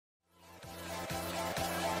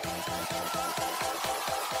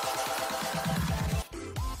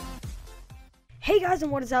Hey guys,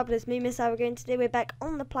 and what is up? It's me, Miss Abigail, and today we're back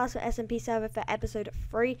on the Plasma SMP server for episode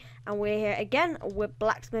 3, and we're here again with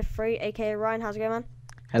Blacksmith 3, aka Ryan. How's it going, man?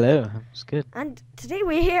 Hello, it's good. And today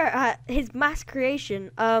we're here at his mass creation.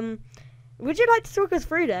 Would you like to talk us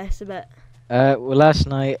through this a bit? Well, last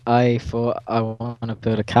night I thought I want to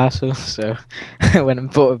build a castle, so I went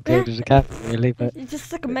and bought a builder's a castle, really. But It's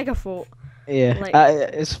just like a mega fort. yeah, Like,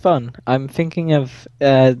 it's fun. I'm thinking of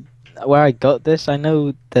where I got this. I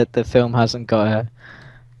know that the film hasn't got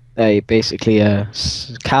basically a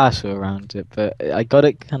castle around it, but I got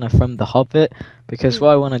it kind of from The Hobbit because what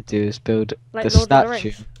I want to do is build like the Lord of the statue.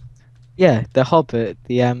 Rings. Yeah, The Hobbit,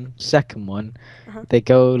 the second one. Uh-huh. They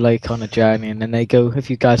go like on a journey, and then they go. If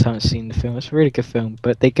you guys haven't seen the film, it's a really good film.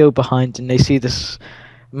 But they go behind, and they see this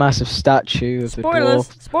massive statue of the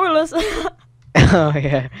dwarf. Spoilers! Oh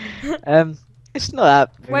yeah. It's not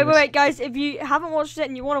that. Wait, guys! If you haven't watched it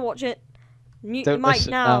and you want to watch it, mute the Don't mic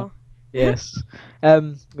listen now. Yes.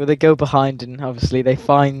 Well, they go behind, and obviously they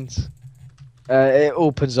find. It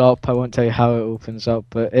opens up. I won't tell you how it opens up,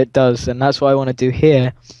 but it does, and that's what I want to do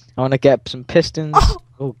here. I want to get some pistons.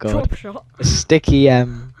 Oh god. Drop shot. Sticky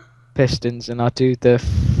pistons, and I'll do the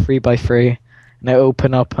 3x3, and they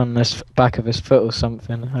open up on this back of his foot or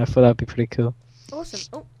something. I thought that'd be pretty cool. Awesome.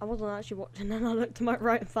 Oh, I wasn't actually watching, then I looked to my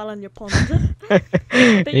right and fell on your pond. But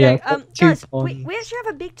Yeah, guys, ponds. we actually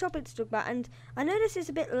have a big topic to talk about, and I know this is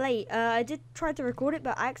a bit late. I did try to record it,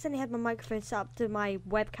 but I accidentally had my microphone set up to my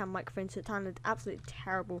webcam microphone, so it sounded absolutely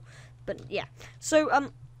terrible. But yeah,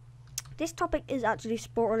 so this topic is actually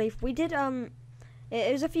sport relief. We did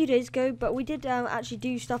it was a few days ago, but we did actually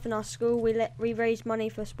do stuff in our school. We raised money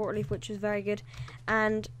for sport relief, which was very good,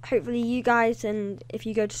 and hopefully you guys, and if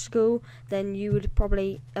you go to school, then you would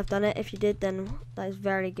probably have done it. If you did, then that is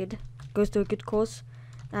very good. Goes to a good cause,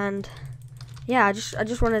 and yeah, I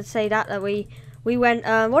just wanted to say that we went.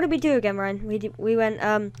 What did we do again, Ryan? We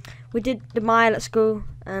did the mile at school,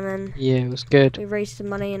 and then Yeah, it was good. we raised some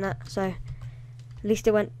money in that. So at least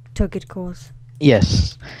it went to a good cause.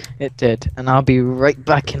 Yes, it did, and I'll be right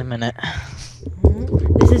back in a minute.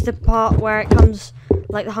 This is the part where it comes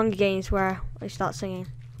like the Hunger Games, where they start singing.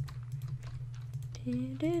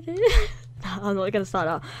 I'm not gonna start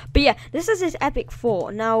that, but yeah, this is his epic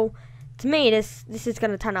fort. Now, to me, this is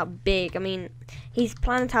gonna turn out big. I mean, he's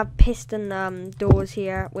planning to have piston doors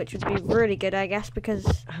here, which would be really good, I guess,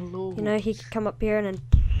 because Hello. you know he could come up here and then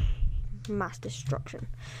mass destruction.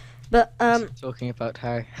 But Talking about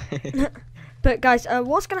how. But guys,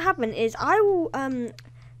 what's gonna happen is I will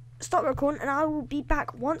stop recording and I will be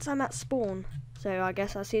back once I'm at spawn. So I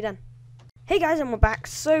guess I'll see you then. Hey guys, and we're back.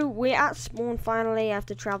 So we're at spawn finally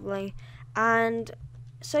after traveling, and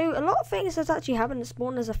so a lot of things has actually happened at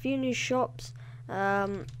spawn. There's a few new shops.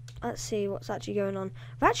 Let's see what's actually going on.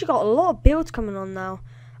 We've actually got a lot of builds coming on now.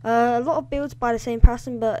 A lot of builds by the same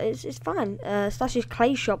person, but it's fine. Stash's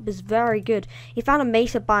clay shop is very good. He found a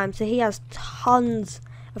mesa biome, so he has tons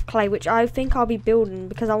of clay, which I think I'll be building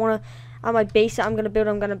because I want to. At my base that I'm gonna build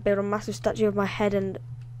a massive statue of my head and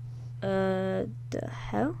the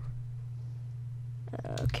hell.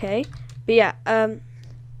 Okay, but yeah,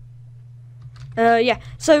 yeah.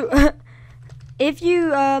 So if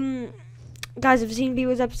you guys have seen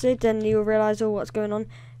Beaver's episode, then you'll realize all what's going on.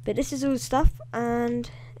 But this is all stuff, and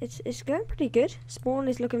it's going pretty good. Spawn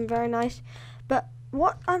is looking very nice. But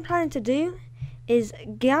what I'm planning to do is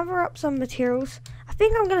gather up some materials. I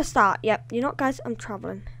think I'm gonna start. Yep, you know what, guys? I'm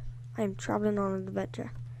traveling. I'm traveling on an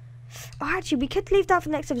adventure. Oh, actually, we could leave that for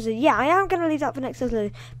next episode. Yeah, I am gonna leave that for next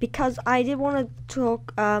episode because I did want to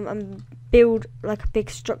talk and build like a big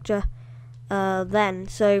structure then.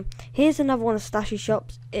 So here's another one of Stashy's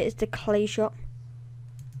shops. It is the clay shop.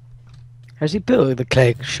 Has he built the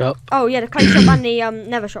clay shop? Oh yeah, the clay shop and the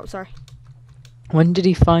nether shop. Sorry. When did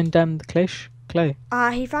he find the clay?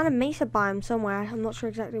 He found a mesa biome somewhere. I'm not sure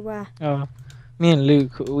exactly where. Oh, me and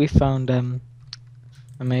Luke, we found a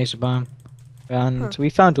mesa biome, and we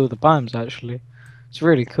found all the biomes actually. It's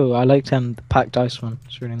really cool. I liked the packed ice one.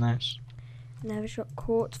 It's really nice. Nether shop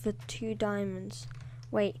quartz for 2 diamonds.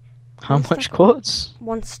 Wait. How much quartz?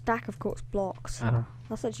 1 stack of quartz blocks. Oh,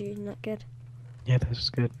 That's actually not good. yeah, that's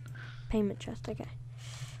good. Payment chest. Okay.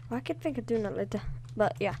 Well, I could think of doing that later.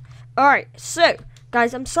 But yeah. All right. So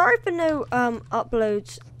guys, I'm sorry for no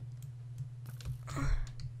uploads.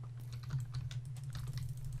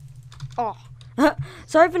 Oh.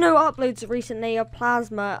 Sorry for no uploads recently of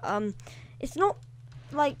Plasma. It's not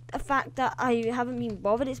like a fact that I haven't been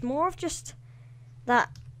bothered. It's more of just that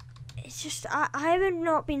it's just I haven't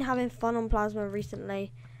not been having fun on Plasma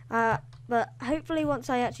recently. But hopefully once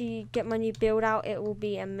I actually get my new build out, it will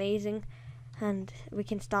be amazing. and we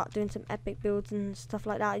can start doing some epic builds and stuff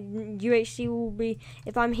like that. UHC will be,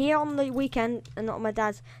 if I'm here on the weekend and not on my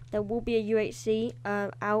dad's, there will be a UHC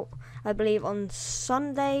out, I believe, on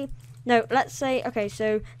Sunday. No, let's say, okay,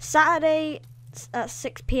 so Saturday at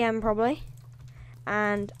 6 PM probably.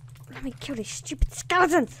 And let me kill these stupid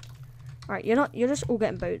skeletons. Alright, you're just all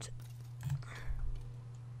getting booed.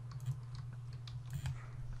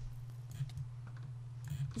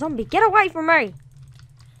 Zombie, get away from me!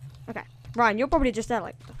 Okay, Ryan, you're probably just there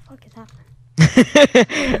like, what the fuck is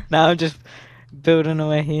happening? Now I'm just building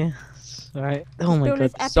away here. Alright. Oh my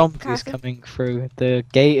god, zombies castle. coming through. The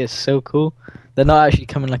gate is so cool. They're not actually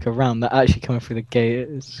coming like around, they're actually coming through the gate.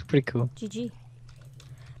 It's pretty cool. GG.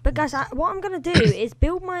 But guys, what I'm gonna do is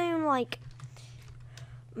build my own like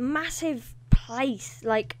massive place.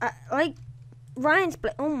 Like Ryan's.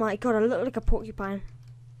 Oh my god, I look like a porcupine.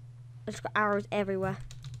 I just got arrows everywhere.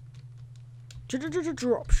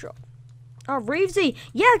 Drop shot. Oh, Reevesy.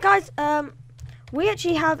 Yeah, guys. We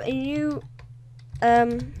actually have a new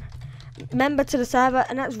member to the server,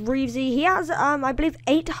 and that's Reevesy. He has I believe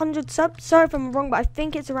 800 subs. Sorry if I'm wrong, but I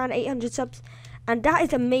think it's around 800 subs, and that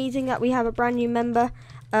is amazing that we have a brand new member.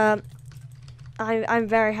 I'm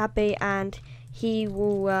very happy, and he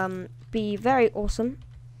will be very awesome.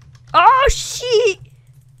 Oh shit!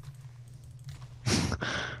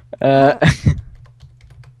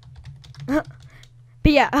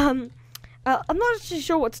 But yeah, I'm not too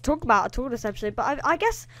sure what to talk about at all this episode, but I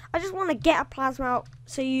guess I just want to get a plasma out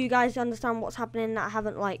so you guys understand what's happening that I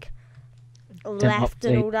haven't like left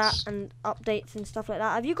and all that, and updates and stuff like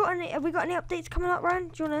that. Have we got any updates coming up, Ryan?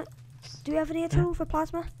 Do we have any at all for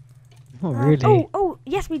plasma? Not really. Oh,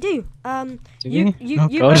 yes, we do. Do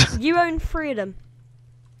You own 3 of them.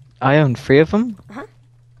 I own 3 of them? Uh-huh.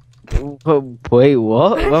 Wait,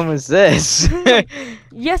 what? When was this?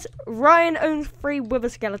 Yes, Ryan owns 3 wither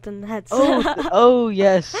skeleton heads. oh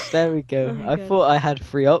yes, there we go. Oh I thought I had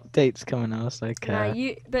 3 updates coming. I was like, nah,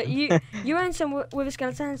 you own some wither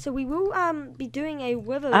skeletons, so we will be doing a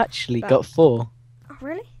wither. Actually, got 4. Oh,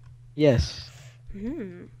 really? Yes.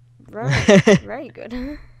 Right. Very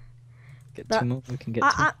good. Get But 2 more. We can get 2.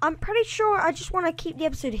 I'm pretty sure I just want to keep the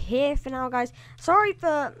episode here for now, guys. Sorry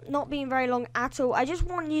for not being very long at all. I just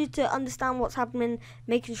want you to understand what's happening,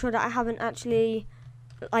 making sure that I haven't actually,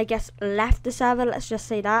 I guess, left the server. Let's just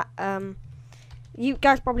say that. You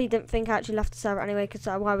guys probably didn't think I actually left the server anyway, because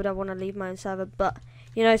why would I want to leave my own server? But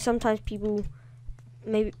you know, sometimes people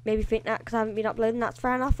maybe think that because I haven't been uploading. That's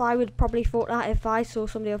fair enough. I would probably thought that if I saw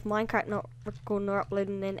somebody of Minecraft not recording or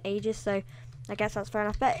uploading in ages. So I guess that's fair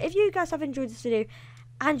enough. But if you guys have enjoyed this video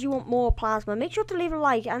and you want more plasma, make sure to leave a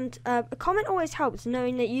like, and a comment always helps,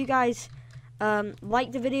 knowing that you guys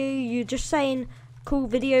like the video. You just saying cool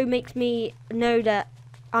video makes me know that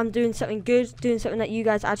I'm doing something good, doing something that you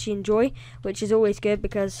guys actually enjoy, which is always good,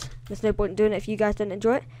 because there's no point in doing it if you guys don't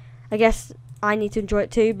enjoy it. I guess I need to enjoy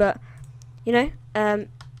it too, but you know,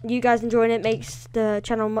 you guys enjoying it makes the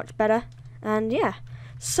channel much better. And yeah,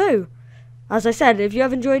 so as I said, if you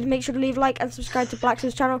have enjoyed, make sure to leave a like and subscribe to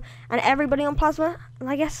Blacksmith's channel. And everybody on Plasma, and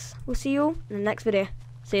I guess we'll see you all in the next video.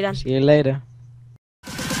 See you then. See you later.